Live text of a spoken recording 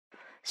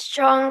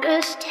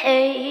Strongest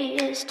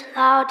taste,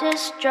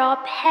 loudest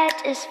drop, head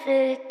is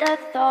filled, the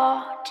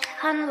thought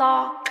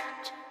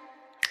unlocked.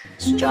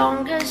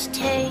 Strongest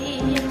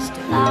taste,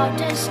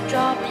 loudest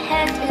drop,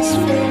 head is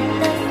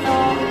filled, the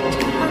thought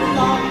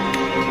unlocked.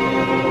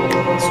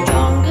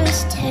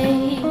 Strongest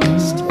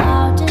taste,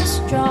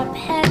 loudest drop,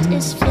 head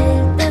is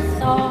filled, the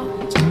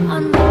thought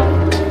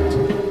unlocked.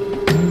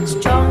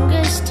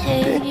 Strongest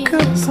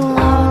taste,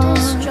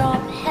 loudest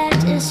drop,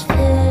 head is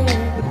filled.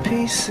 The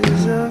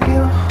pieces of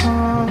your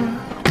heart,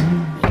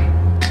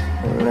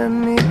 let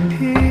me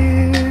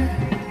peer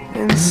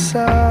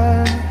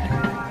inside.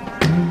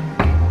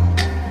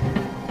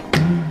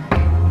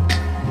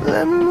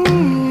 Let me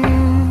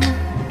in,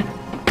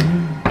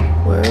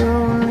 where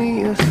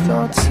only your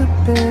thoughts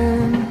have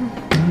been.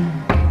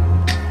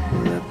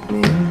 Let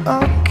me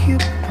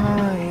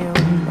occupy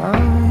your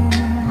mind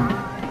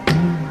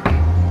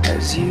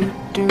as you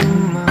do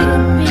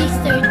mine. You'd be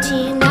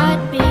 13,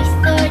 I'd be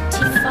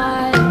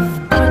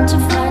 35. Going to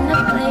find a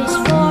place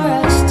for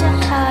us to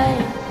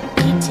hide.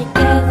 Be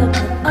together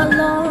but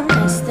alone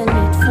as the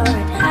need for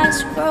it has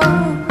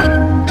grown.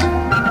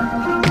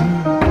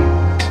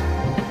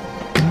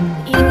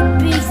 You'd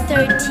be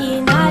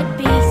 13, I'd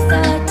be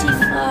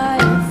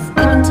 35.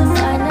 Going to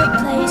find a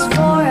place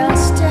for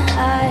us to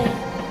hide.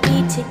 Be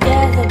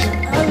together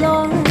but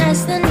alone as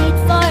the need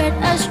for it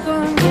has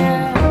grown,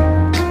 yeah.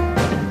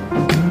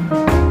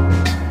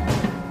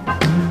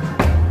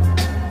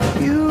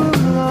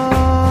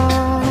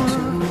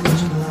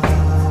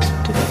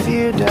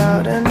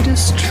 Doubt and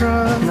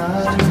distrust.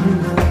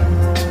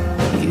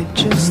 You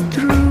just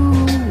threw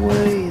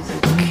away the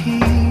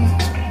key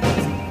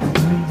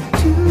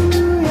to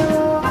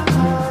your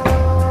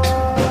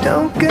heart.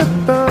 Don't get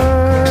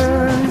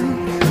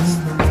burned.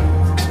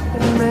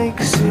 It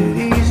makes it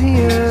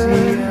easier.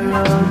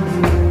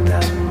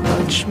 That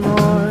much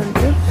more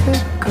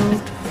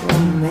difficult for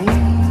me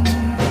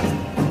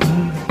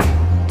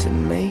to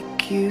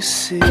make you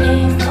see.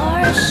 Cave or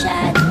a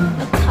shed,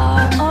 a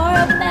car or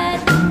a bed,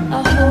 a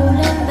hole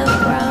in the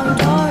ground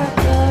or a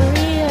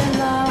burial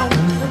mound,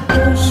 a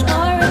bush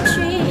or a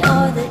tree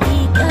or the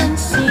Egan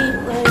Sea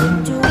will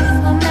do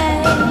for me.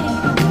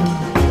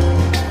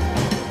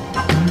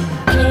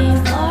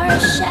 Cave or a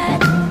shed,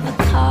 a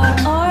car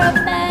or a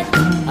bed,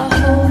 a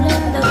hole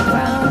in the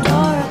ground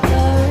or a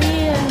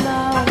burial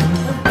mound,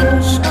 a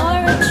bush or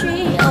a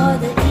tree or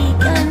the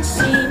Egan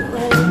Sea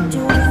will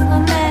do for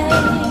me.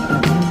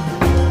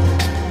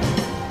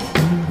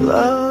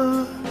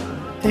 Love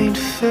ain't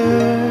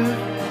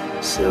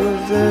fair, so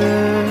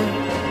there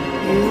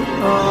you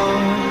are,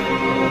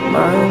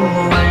 my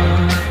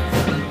love.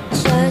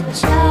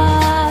 Cha-cha,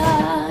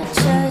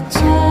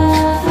 cha-cha,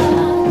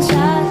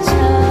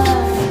 cha-cha.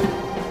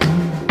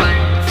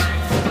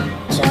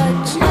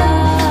 Cha-cha,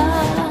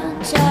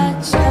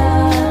 cha-cha.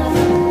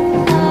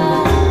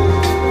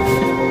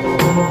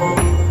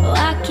 Oh,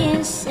 I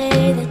can say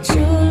that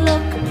you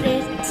look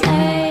pretty.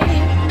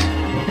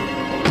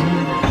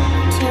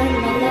 Turn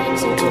my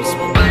legs into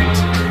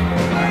spaghetti.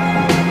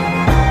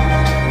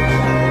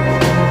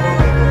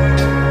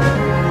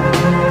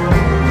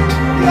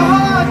 Your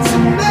heart's a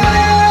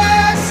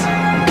mess.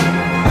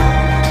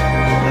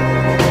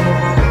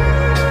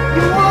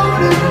 You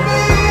won't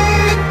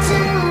admit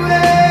to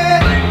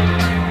it.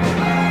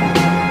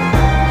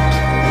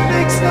 It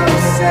makes no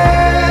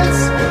sense,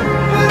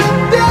 but I'm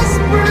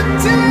desperate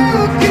to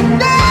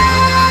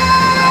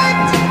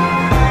connect.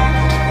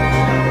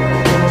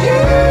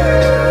 You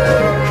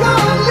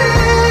can't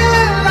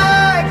live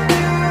like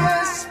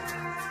this.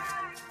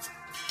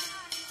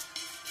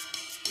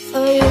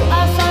 For you,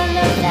 I found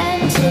a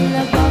vent in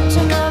the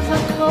bottom of a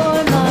coal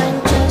mine,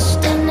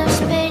 just enough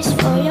space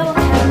for your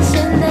hands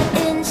in the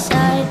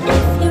inside.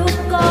 If you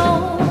go,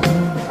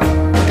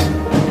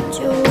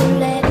 do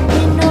let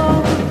me know.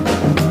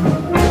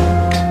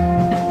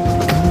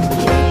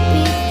 You'd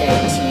be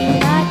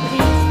 13, I'd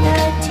be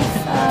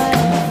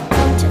 35.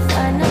 Come to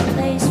find a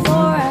place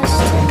for us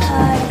to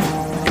hide.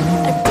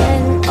 A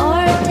den or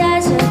a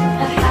desert,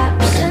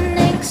 perhaps an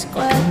ink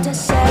squirt, a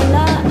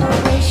cellar, a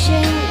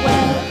wishing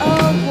well, a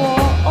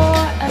war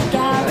or a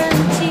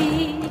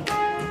guarantee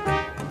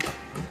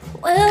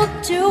will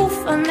do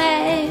for me.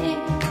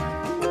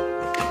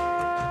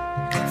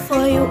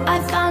 For you, I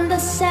found a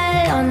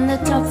cell on the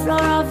top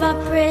floor of a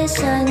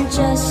prison,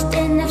 just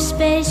enough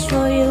space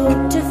for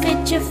you to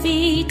fit your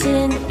feet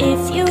in.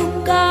 If you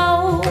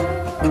go,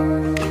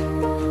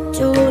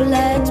 do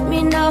let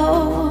me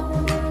know.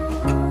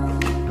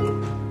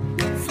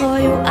 For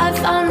you, I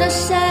found a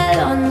cell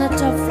on the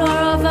top floor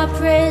of a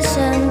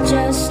prison,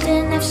 just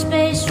enough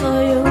space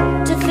for you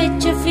to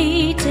fit your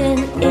feet in.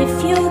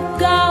 If you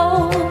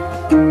go,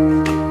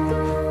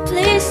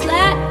 please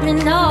let me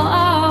know.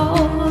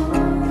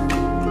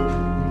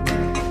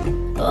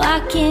 Oh,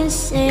 I can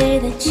say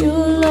that you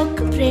look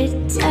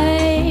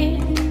pretty.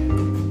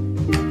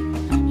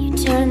 You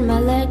turn my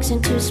legs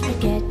into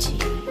spaghetti.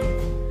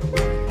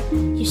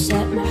 You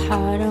set my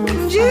heart on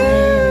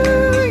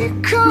fire.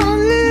 You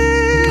can't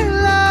live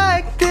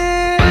like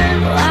this.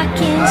 Oh, I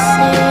can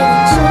say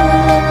that you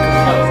look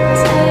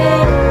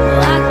pretty.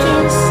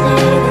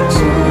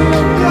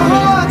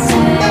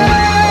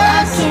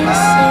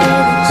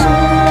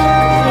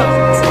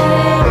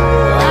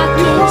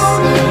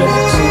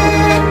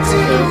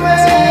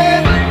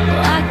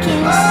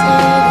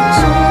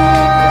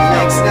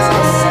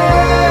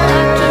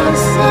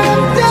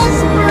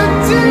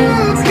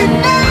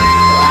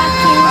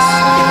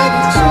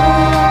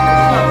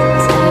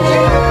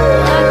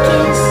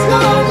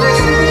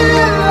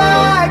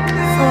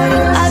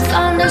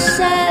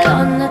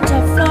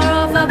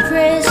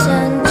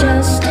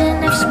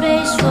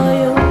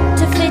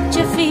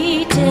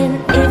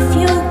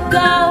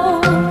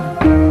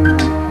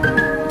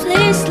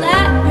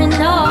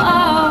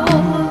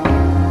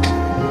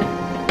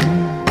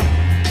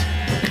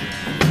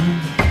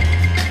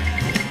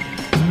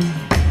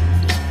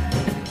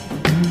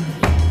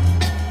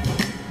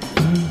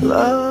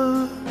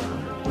 love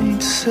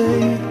ain't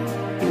safe,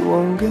 you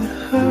won't get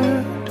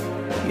hurt.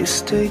 You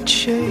stay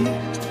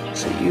chaste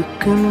so you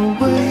can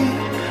wait.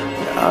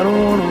 But I don't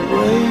wanna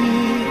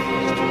waste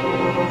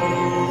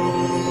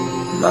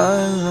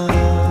my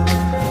love.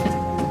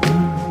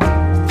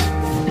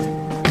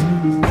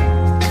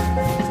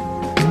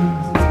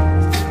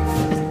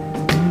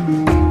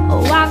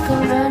 Oh, I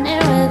come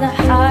running with a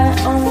heart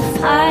on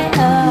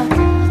fire.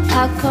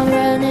 I come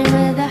running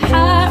with a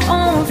heart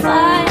on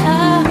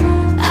fire.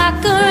 I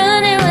come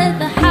running